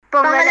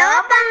பொங்கலோ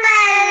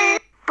பொங்கல்,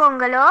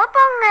 பொங்கலோ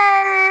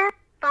பொங்கல்,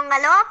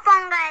 பொங்கலோ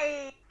பொங்கல்,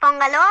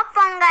 பொங்கலோ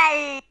பொங்கல்.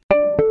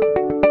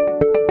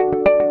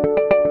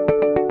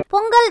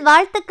 பொங்கல்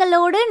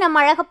வாழ்த்துக்களோடு நம்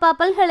அழகப்பா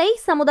பல்கலை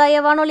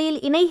சமுதாய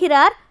வானொலியில்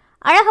இணைகிறார்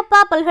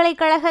அழகப்பா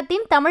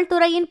பல்கலைக்கழகத்தின் தமிழ்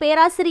துறையின்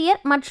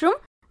பேராசிரியர்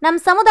மற்றும்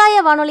நம் சமுதாய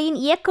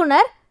வானொலியின்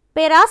இயக்குனர்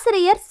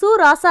பேராசிரியர் சு.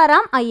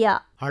 ராசாராம் ஐயா.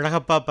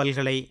 அழகப்பா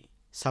பல்கலை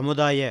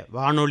சமுதாய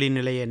வானொலி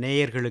நிலைய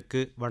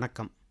நேயர்களுக்கு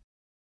வணக்கம்.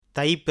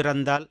 தை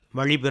பிறந்தால்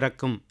வழி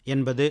பிறக்கும்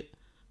என்பது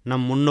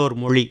நம் முன்னோர்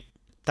மொழி.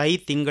 தை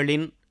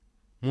திங்களின்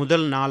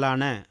முதல்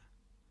நாளான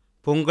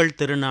பொங்கல்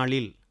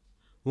திருநாளில்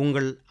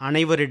உங்கள்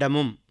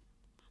அனைவரிடமும்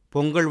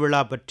பொங்கல்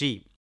விழா பற்றி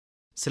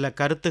சில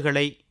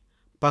கருத்துக்களை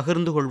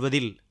பகிர்ந்து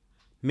கொள்வதில்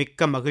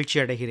மிக்க மகிழ்ச்சி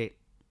அடைகிறேன்.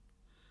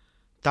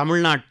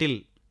 தமிழ்நாட்டில்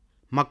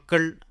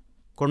மக்கள்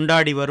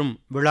கொண்டாடி வரும்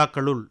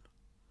விழாக்களுள்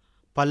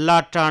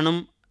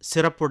பல்லாற்றானும்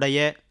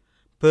சிறப்புடைய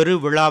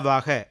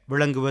பெருவிழாவாக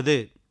விளங்குவது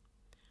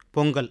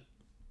பொங்கல்.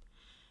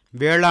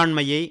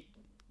 வேளாண்மையை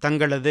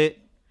தங்களது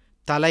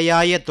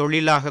தலையாய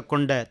தொழிலாக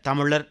கொண்ட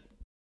தமிழர்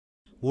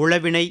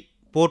உழவினை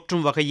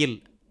போற்றும் வகையில்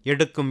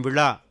எடுக்கும்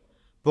விழா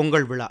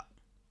பொங்கல் விழா.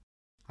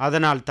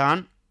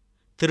 அதனால்தான்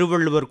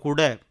திருவள்ளுவர்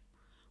கூட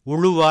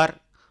உழுவார்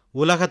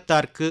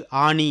உலகத்தார்க்கு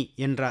ஆணி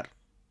என்றார்.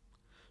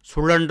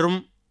 சுழன்றும்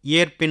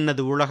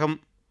ஏற்பின்னது உலகம்,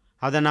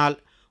 அதனால்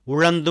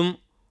உழந்தும்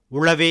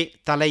உழவே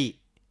தலை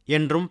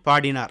என்றும்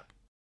பாடினார்.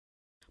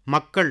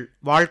 மக்கள்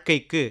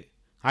வாழ்க்கைக்கு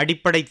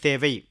அடிப்படை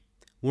தேவை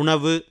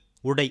உணவு,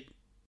 உடை.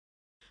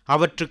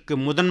 அவற்றுக்கு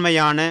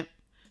முதன்மையான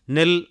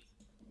நெல்,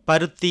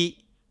 பருத்தி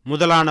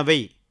முதலானவை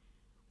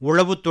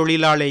உழவு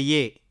தொழிலாலேயே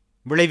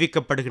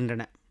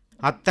விளைவிக்கப்படுகின்றன.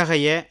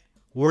 அத்தகைய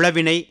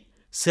உழவினை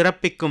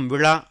சிறப்பிக்கும்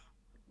விழா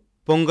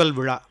பொங்கல்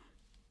விழா.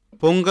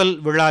 பொங்கல்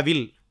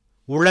விழாவில்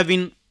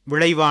உழவின்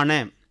விளைவான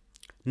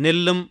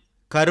நெல்லும்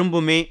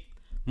கரும்புமே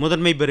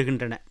முதன்மை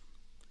பெறுகின்றன.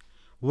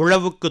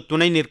 உழவுக்கு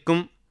துணை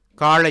நிற்கும்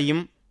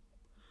காளையும்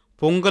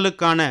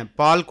பொங்கலுக்கான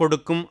பால்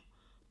கொடுக்கும்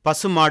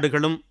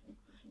பசுமாடுகளும்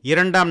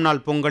இரண்டாம் நாள்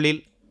பொங்கலில்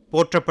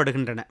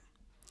போற்றப்படுகின்றன.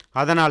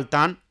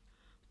 அதனால்தான்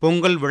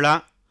பொங்கல் விழா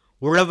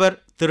உழவர்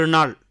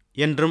திருநாள்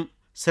என்றும்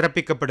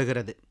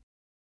சிறப்பிக்கப்படுகிறது.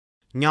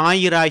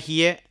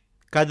 ஞாயிறாகிய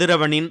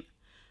கதிரவனின்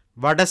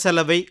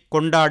வடசெலவை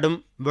கொண்டாடும்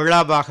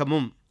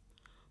விழாவாகவும்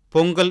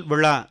பொங்கல்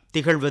விழா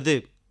திகழ்வது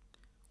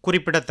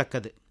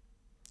குறிப்பிடத்தக்கது.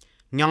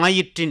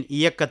 ஞாயிற்றின்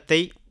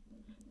இயக்கத்தை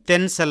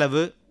தென்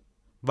செலவு,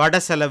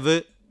 வடசெலவு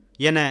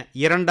என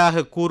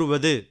இரண்டாக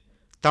கூறுவது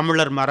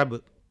தமிழர் மரபு.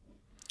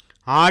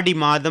 ஆடி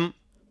மாதம்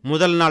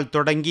முதல் நாள்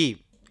தொடங்கி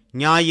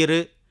ஞாயிறு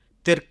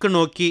தெற்கு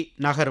நோக்கி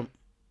நகரும்.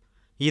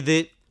 இது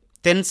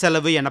தென்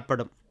செலவு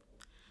எனப்படும்.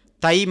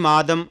 தை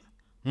மாதம்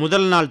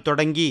முதல் நாள்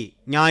தொடங்கி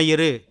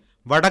ஞாயிறு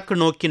வடக்கு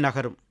நோக்கி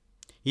நகரும்.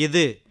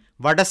 இது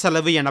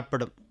வடசெலவு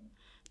எனப்படும்.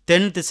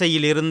 தென்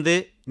திசையிலிருந்து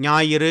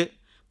ஞாயிறு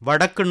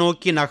வடக்கு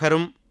நோக்கி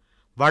நகரும்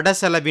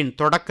வடசெலவின்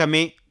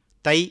தொடக்கமே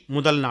தை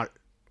முதல் நாள்.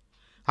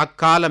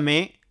 அக்காலமே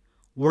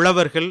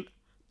உழவர்கள்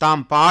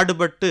தாம்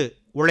பாடுபட்டு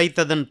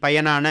உழைத்ததன்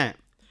பயனான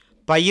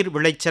பயிர்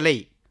விளைச்சலை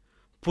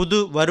புது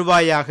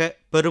வருவாயாக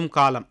பெறும்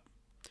காலம்.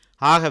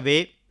 ஆகவே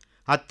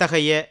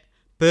அத்தகைய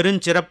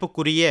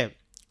பெருஞ்சிறப்புக்குரிய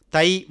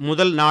தை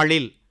முதல்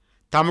நாளில்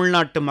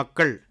தமிழ்நாட்டு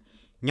மக்கள்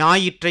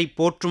ஞாயிற்றை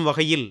போற்றும்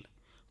வகையில்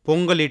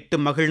பொங்கலிட்டு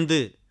மகிழ்ந்து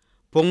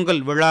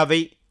பொங்கல்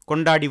விழாவை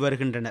கொண்டாடி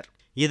வருகின்றனர்.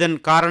 இதன்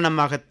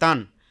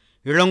காரணமாகத்தான்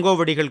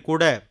இளங்கோவடிகள்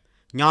கூட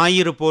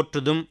ஞாயிறு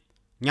போற்றுதும்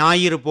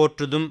ஞாயிறு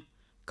போற்றுதும்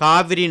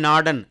காவிரி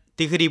நாடன்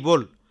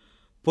திகிரிபோல்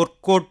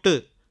பொற்கோட்டு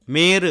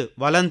மேரு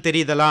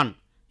வலந்தெரிதலான்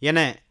என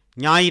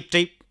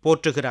ஞாயிற்றை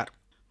போற்றுகிறார்.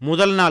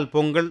 முதல் நாள்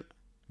பொங்கல்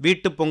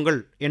வீட்டுப்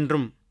பொங்கல்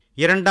என்றும்,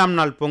 இரண்டாம்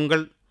நாள்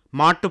பொங்கல்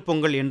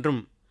மாட்டுப்பொங்கல் என்றும்,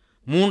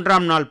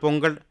 மூன்றாம் நாள்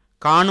பொங்கல்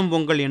காணும்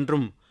பொங்கல்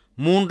என்றும்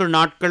 3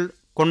 நாட்கள்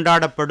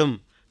கொண்டாடப்படும்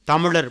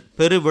தமிழர்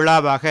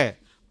பெருவிழாவாக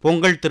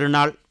பொங்கல்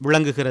திருநாள்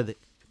விளங்குகிறது.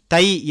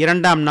 தை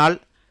 2ஆம் நாள்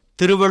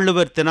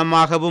திருவள்ளுவர்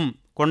தினமாகவும்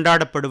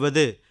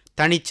கொண்டாடப்படுவது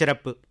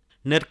தனிச்சிறப்பு.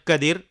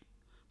 நெற்கதிர்,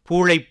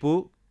 பூளைப்பூ,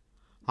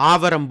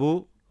 ஆவரம்பூ,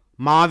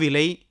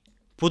 மாவிலை,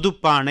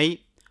 புதுப்பானை,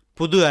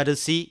 புது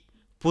அரிசி,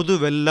 புது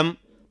வெல்லம்,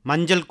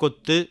 மஞ்சள்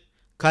கொத்து,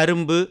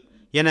 கரும்பு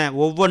என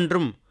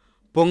ஒவ்வொன்றும்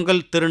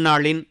பொங்கல்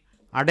திருநாளின்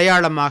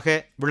அடையாளமாக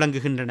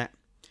விளங்குகின்றன.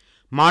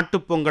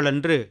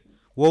 மாட்டுப்பொங்கலன்று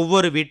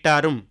ஒவ்வொரு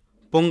வீட்டாரும்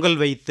பொங்கல்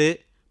வைத்து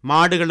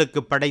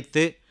மாடுகளுக்கு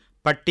படைத்து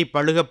பட்டி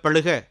பழுக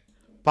பழுக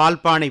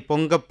பால்பானை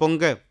பொங்க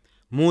பொங்க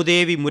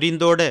மூதேவி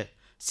முறிந்தோட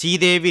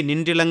சீதேவி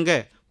நின்றிலங்க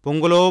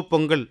பொங்கலோ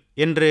பொங்கல்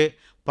என்று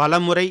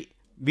பலமுறை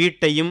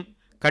வீட்டையும்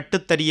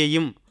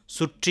கட்டுத்தறியையும்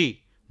சுற்றி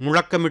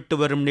முழக்கமிட்டு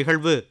வரும்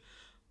நிகழ்வு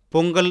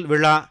பொங்கல்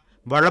விழா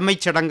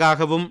வழமைச்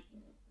சடங்காகவும்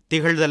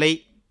திகழ்தலை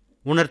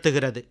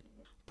உணர்த்துகிறது.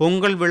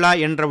 பொங்கல் விழா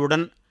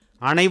என்றவுடன்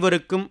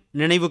அனைவருக்கும்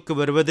நினைவுக்கு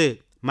வருவது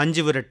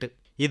மஞ்சு விரட்டு.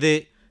 இது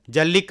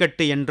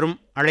ஜல்லிக்கட்டு என்றும்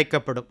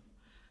அழைக்கப்படும்.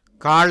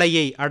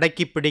 காளையை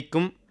அடக்கி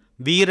பிடிக்கும்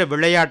வீர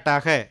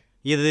விளையாட்டாக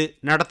இது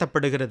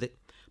நடத்தப்படுகிறது.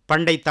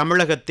 பண்டை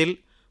தமிழகத்தில்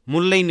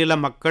முல்லை நில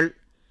மக்கள்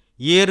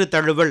ஏறு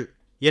தழுவல்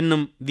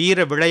என்னும்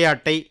வீர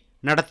விளையாட்டை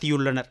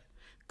நடத்தியுள்ளனர்.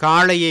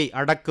 காளையை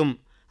அடக்கும்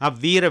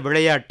அவ்வீர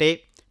விளையாட்டே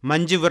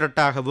மஞ்சு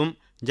விரட்டாகவும்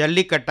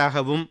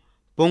ஜல்லிக்கட்டாகவும்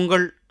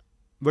பொங்கல்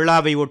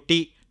விழாவை ஒட்டி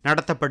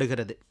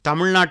நடத்தப்படுகிறது.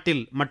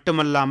 தமிழ்நாட்டில்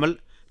மட்டுமல்லாமல்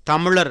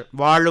தமிழர்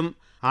வாழும்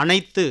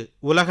அனைத்து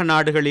உலக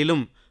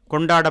நாடுகளிலும்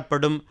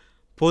கொண்டாடப்படும்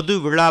பொது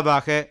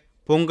விழாவாக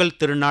பொங்கல்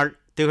திருநாள்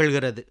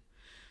திகழ்கிறது.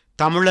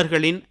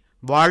 தமிழர்களின்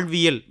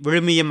வாழ்வியல்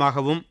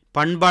விழுமியமாகவும்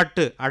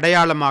பண்பாட்டு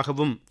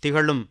அடையாளமாகவும்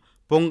திகழும்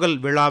பொங்கல்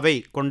விழாவை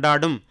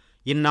கொண்டாடும்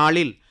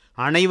இந்நாளில்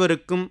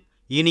அனைவருக்கும்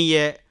இனிய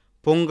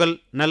பொங்கல்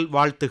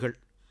நல்வாழ்த்துகள்.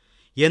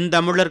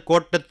 எந்தமிழர்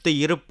கோட்டத்து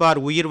இருப்பார்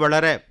உயிர்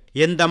வளர,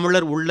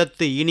 எந்தமிழர்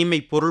உள்ளத்து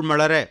இனிமை பொருள்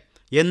மலர,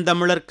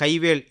 எந்தமிழர்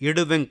கைவேல்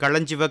இடுவெங்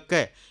களஞ்சிவக்க,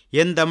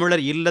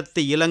 எந்தமிழர்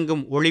இல்லத்து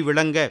இலங்கும் ஒளி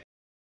விளங்க,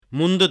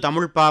 முந்து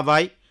தமிழ்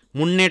பாவாய்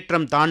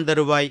முன்னேற்றம் தான்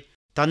தருவாய்,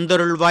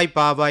 தந்தருள்வாய்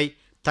பாவாய்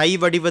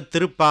தைவடிவ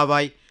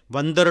திருப்பாவாய்,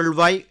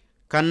 வந்தருள்வாய்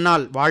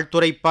கண்ணால்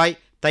வாழ்த்துரைப்பாய்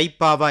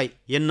தைப்பாவாய்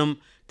என்னும்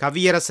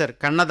கவியரசர்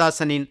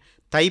கண்ணதாசனின்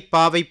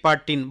தைப்பாவை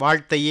பாட்டின்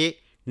வாழ்த்தையே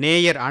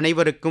நேயர்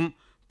அனைவருக்கும்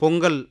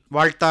பொங்கல்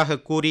வாழ்த்தாக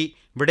கூறி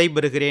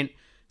விடைபெறுகிறேன்.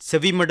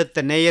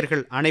 செவிமடுத்த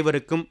நேயர்கள்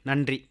அனைவருக்கும்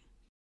நன்றி.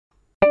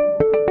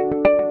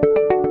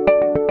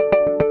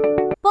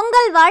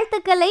 பொங்கல்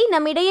வாழ்த்துக்களை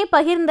நம்மிடையே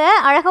பகிர்ந்த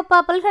அழகப்பா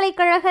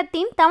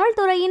பல்கலைக்கழகத்தின் தமிழ்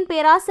துறையின்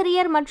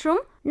பேராசிரியர்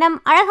மற்றும்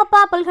நம்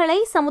அழகப்பா பல்கலை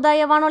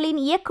சமுதாய வானொலியின்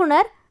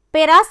இயக்குனர்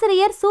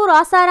பேராசிரியர் சு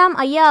ராசாராம்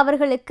ஐயா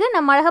அவர்களுக்கு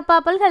நம் அழகப்பா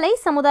பல்கலை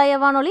சமுதாய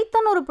வானொலி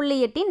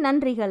 90.8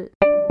 நன்றிகள்.